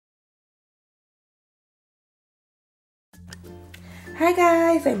Hi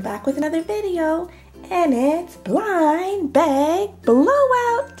guys, I'm back with another video and it's Blind Bag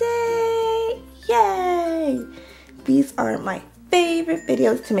Blowout Day! Yay! These are my favorite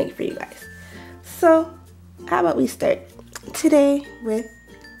videos to make for you guys. So, how about we start today with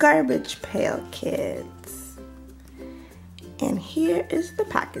Garbage Pail Kids. And here is the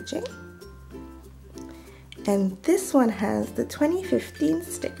packaging. And this one has the 2015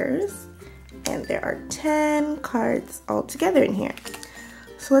 stickers. And there are 10 cards all together in here.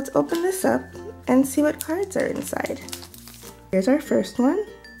 So let's open this up and see what cards are inside. Here's our first one.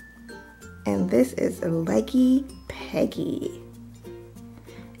 And this is Leggy Peggy.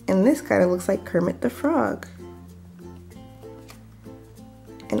 And this kind of looks like Kermit the Frog.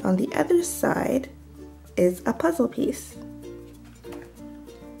 And on the other side is a puzzle piece.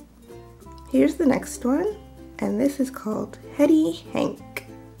 Here's the next one. And this is called Hetty Hank.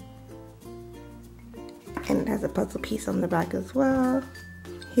 And it has a puzzle piece on the back as well.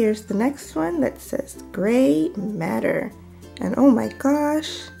 Here's the next one that says Gray Matter. And oh my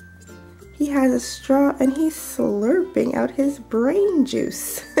gosh, he has a straw and he's slurping out his brain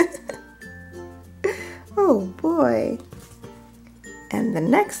juice. Oh boy. And the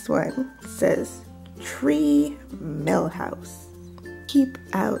next one says Tree Millhouse. Keep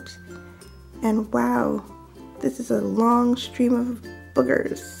out. And wow, this is a long stream of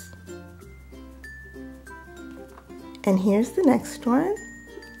boogers. And here's the next one,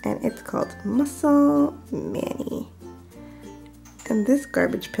 and it's called Muscle Manny. And this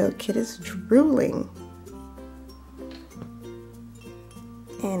Garbage Pail Kid is drooling.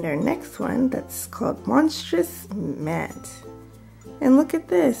 And our next one, that's called Monstrous Matt. And look at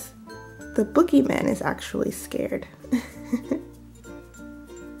this, the boogeyman is actually scared.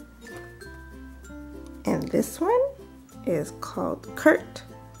 And this one is called Kurt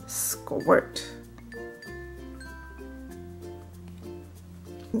Squirt.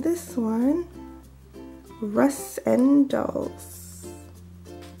 This one, Russ and Dolls.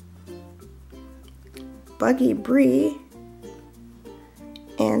 Buggy Bree.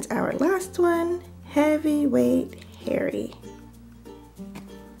 And our last one, Heavyweight Harry.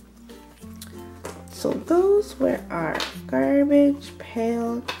 So those were our Garbage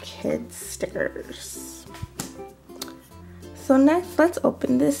Pail Kids stickers. So next, let's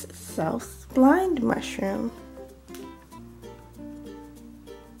open this Zelf's blind mushroom.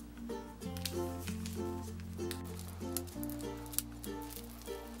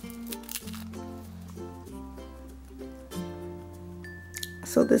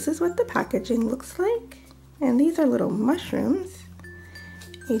 So this is what the packaging looks like, and these are little mushrooms.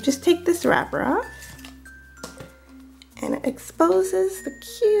 You just take this wrapper off, and it exposes the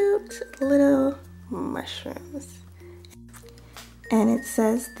cute little mushrooms. And it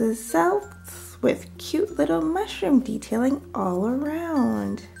says the Zelfs with cute little mushroom detailing all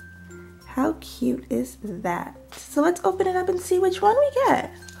around. How cute is that? So let's open it up and see which one we get.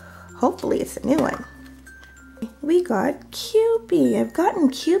 Hopefully it's a new one. We got Kewpie. I've gotten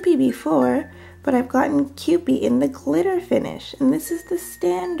Kewpie before, but I've gotten Kewpie in the glitter finish, and this is the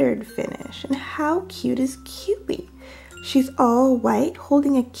standard finish. And how cute is Kewpie? She's all white,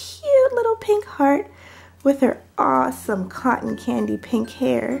 holding a cute little pink heart with her awesome cotton candy pink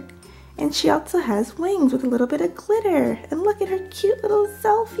hair. And she also has wings with a little bit of glitter. And look at her cute little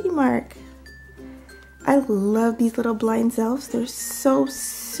selfie mark. I love these little blind Zelfs. They're so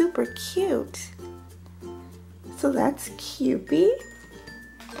super cute. So that's Kewpie.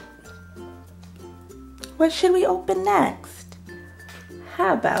 What should we open next?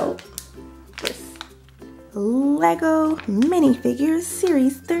 How about this Lego Minifigures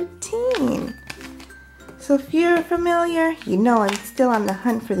Series 13? So if you're familiar, you know I'm still on the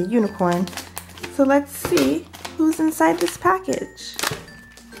hunt for the unicorn. So let's see who's inside this package.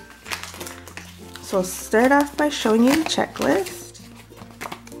 So I'll start off by showing you the checklist.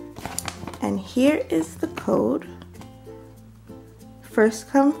 And here is the code. First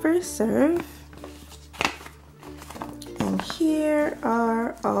come, first serve. And here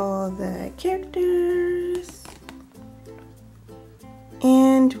are all the characters.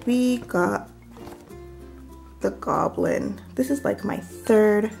 And we got the goblin. This is like my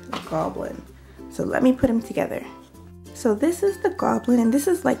third goblin. So let me put him together. So this is the goblin, and this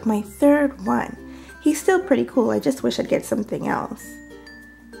is like my third one. He's still pretty cool. I just wish I'd get something else.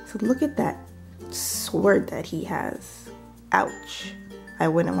 So look at that sword that he has. Ouch. I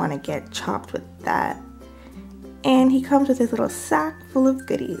wouldn't want to get chopped with that. And he comes with his little sack full of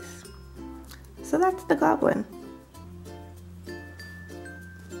goodies. So that's the goblin.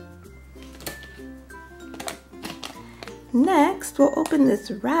 Next, we'll open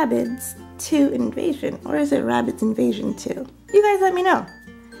this Rabbids 2 Invasion, or is it Rabbids Invasion 2? You guys let me know.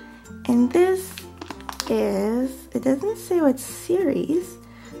 And this is, it doesn't say what series,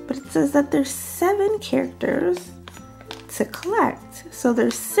 but it says that there's 7 characters to collect. So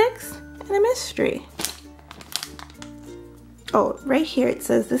there's 6 and a mystery. Oh, right here it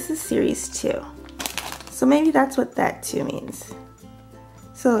says this is series 2. So maybe that's what that 2 means.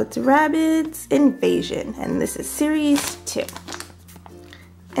 So it's Rabbids Invasion, and this is series 2.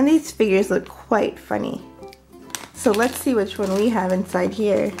 And these figures look quite funny. So let's see which one we have inside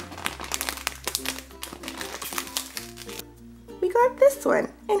here. We got this one,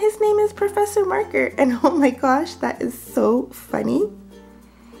 and his name is Professor Marker, and oh my gosh, that is so funny.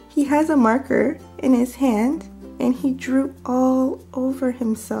 He has a marker in his hand, and he drew all over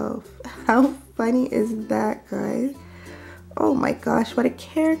himself. How funny is that, guys? Oh my gosh, what a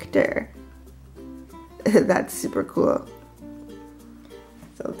character. That's super cool.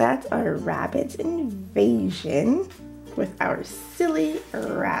 So that's our Rabbids Invasion with our silly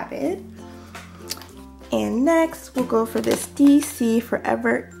rabbit. And next we'll go for this DC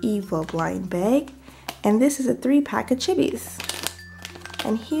Forever Evil blind bag. And this is a 3-pack of Chibis.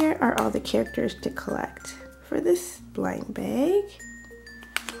 And here are all the characters to collect for this blind bag.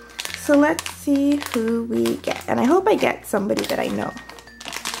 So let's see who we get. And I hope I get somebody that I know.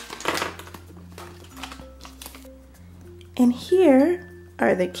 And here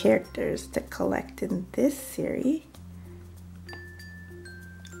are the characters to collect in this series.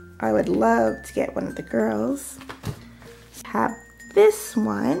 I would love to get one of the girls. Have this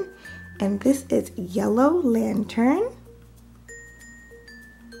one, and this is Yellow Lantern.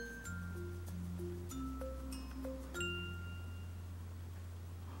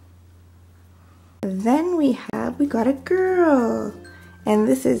 Then we got a girl, and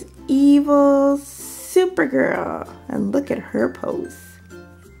this is Evil Supergirl, and look at her pose.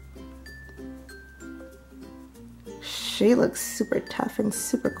 She looks super tough and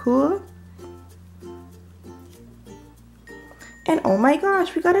super cool. And oh my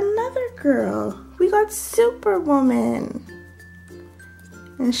gosh, we got another girl. We got Superwoman.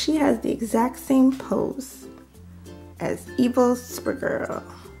 And she has the exact same pose as Evil Supergirl.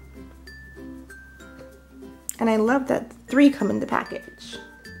 And I love that 3 come in the package.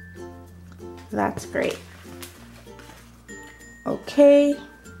 That's great. Okay.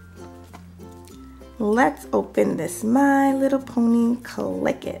 Let's open this My Little Pony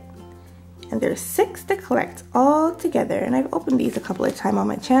Clickets. And there's 6 to collect all together. And I've opened these a couple of times on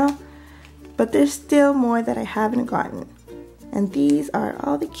my channel. But there's still more that I haven't gotten. And these are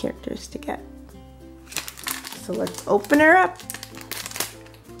all the characters to get. So let's open her up.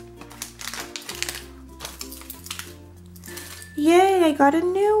 Yay, I got a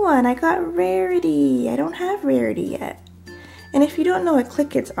new one. I got Rarity. I don't have Rarity yet. And if you don't know what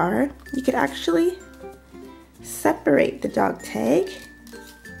Clickets are, you could actually separate the dog tag.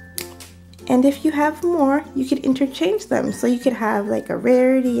 And if you have more, you could interchange them. So you could have like a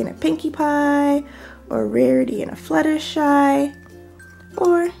Rarity and a Pinkie Pie, or Rarity and a Fluttershy,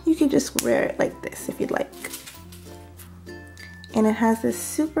 or you could just wear it like this if you'd like. And it has this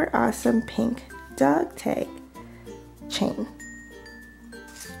super awesome pink dog tag chain.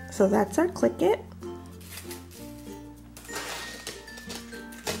 So that's our Clicket.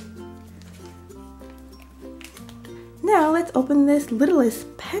 Now let's open this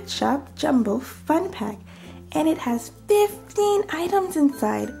Littlest Pet Shop Jumbo Fun Pack. And it has 15 items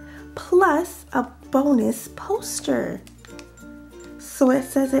inside, plus a bonus poster. So it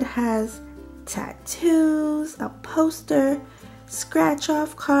says it has tattoos, a poster,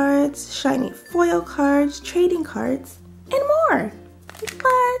 scratch-off cards, shiny foil cards, trading cards, and more.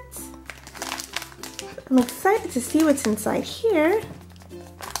 What? I'm excited to see what's inside here.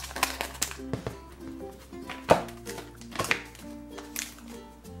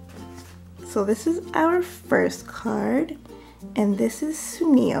 So this is our first card, and this is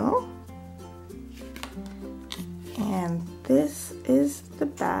Sunil. And this is the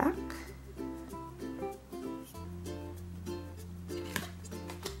back.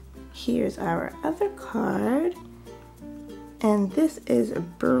 Here's our other card. And this is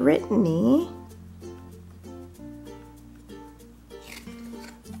Brittany.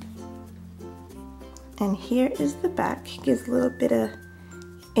 And here is the back. It gives a little bit of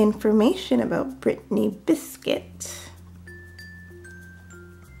information about Brittany Biscuit.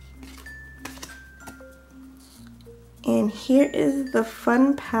 And here is the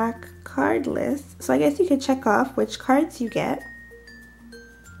fun pack card list. So I guess you could check off which cards you get.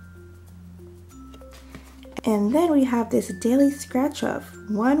 And then we have this daily scratch off,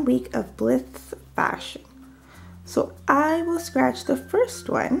 1 week of Bliss fashion. So I will scratch the first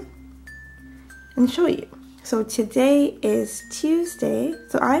one. and show you. So today is Tuesday,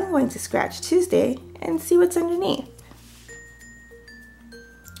 so I'm going to scratch Tuesday and see what's underneath.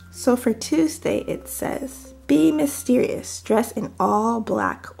 So for Tuesday it says, be mysterious, dress in all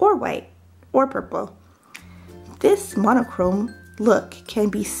black or white or purple. This monochrome look can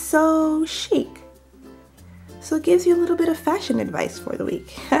be so chic. So it gives you a little bit of fashion advice for the week.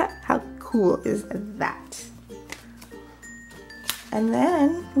 How cool is that? And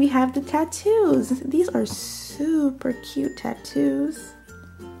then we have the tattoos. These are super cute tattoos.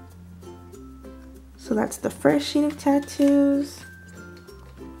 So that's the first sheet of tattoos.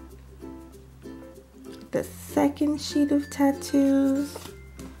 The second sheet of tattoos.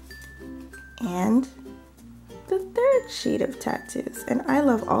 And the third sheet of tattoos. And I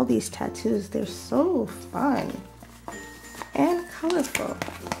love all these tattoos. They're so fun and colorful.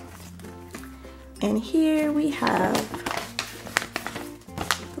 And here we have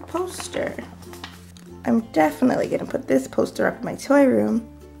poster. I'm definitely gonna put this poster up in my toy room.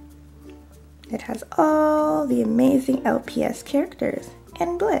 It has all the amazing LPS characters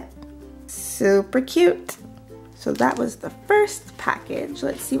and blip. Super cute. So that was the first package.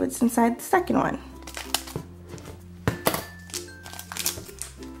 Let's see what's inside the second one.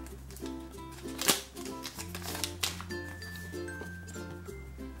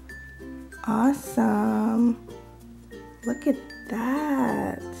 Awesome. Look at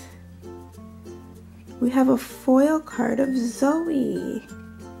that. We have a foil card of Zoe.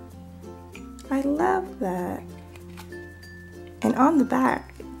 I love that. And on the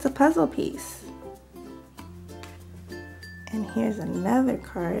back, it's a puzzle piece. And here's another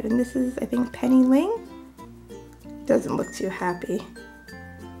card, and this is, I think, Penny Ling. Doesn't look too happy.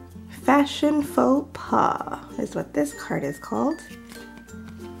 Fashion Faux Pas is what this card is called.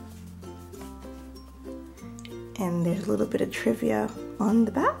 And there's a little bit of trivia on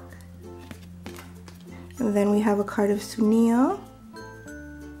the back. And then we have a card of Sunil.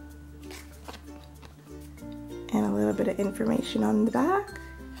 And a little bit of information on the back.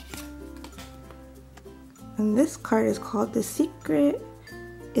 And this card is called The Secret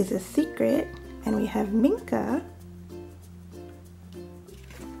is a Secret. And we have Minka.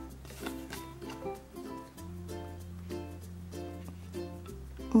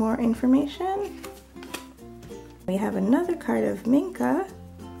 More information. We have another card of Minka.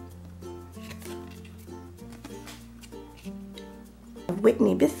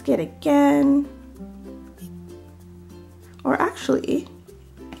 Whitney Biscuit again. Or actually,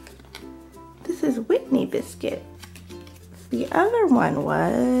 this is Whitney Biscuit. The other one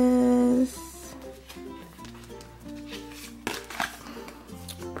was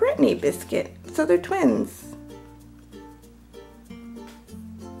Brittany Biscuit. So they're twins.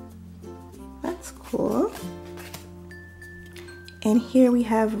 That's cool. And here we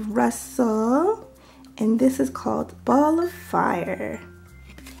have Russell, and this is called Ball of Fire.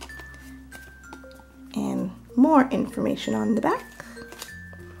 And more information on the back.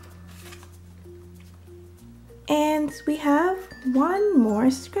 And we have one more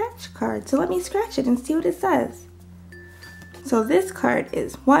scratch card. So let me scratch it and see what it says. So this card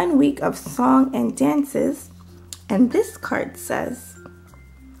is 1 week of song and dances. And this card says,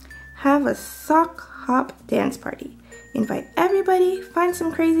 have a sock hop dance party. Invite everybody, find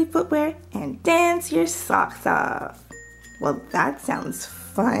some crazy footwear, and dance your socks off. Well, that sounds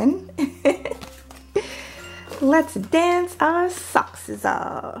fun. Let's dance our socks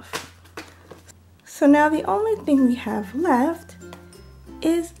off. So now the only thing we have left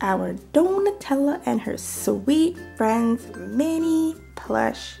is our Donutella and her sweet friends mini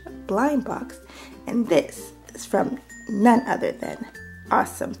plush blind box. And this is from none other than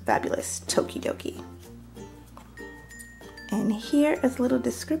awesome, fabulous Tokidoki. And here is a little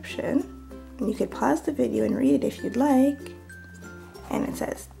description. And you could pause the video and read it if you'd like. And it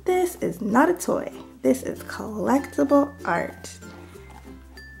says, this is not a toy. This is collectible art.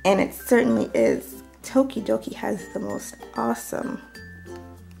 And it certainly is. Tokidoki has the most awesome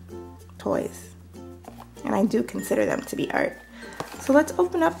toys. And I do consider them to be art. So let's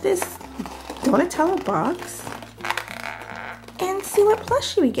open up this Donutella box and see what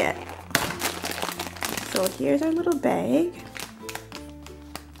plushie we get. So here's our little bag.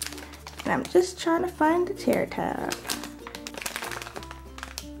 And I'm just trying to find the tear tab.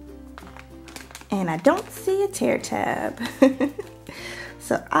 And I don't see a tear tab.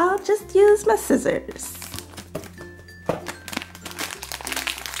 So I'll just use my scissors.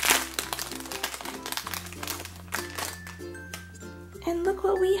 And look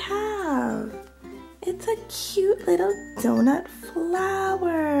what we have. It's a cute little donut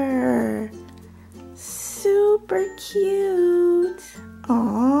flower. Super cute.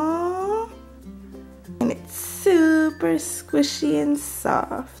 Aww. super squishy and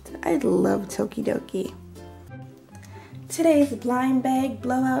soft. I love Tokidoki. Today's blind bag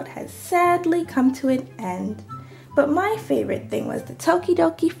blowout has sadly come to an end, but my favorite thing was the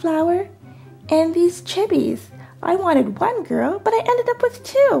Tokidoki flower and these Chibis. I wanted one girl, but I ended up with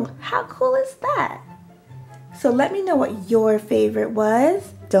two. How cool is that? So let me know what your favorite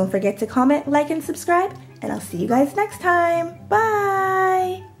was. Don't forget to comment, like, and subscribe, and I'll see you guys next time. Bye!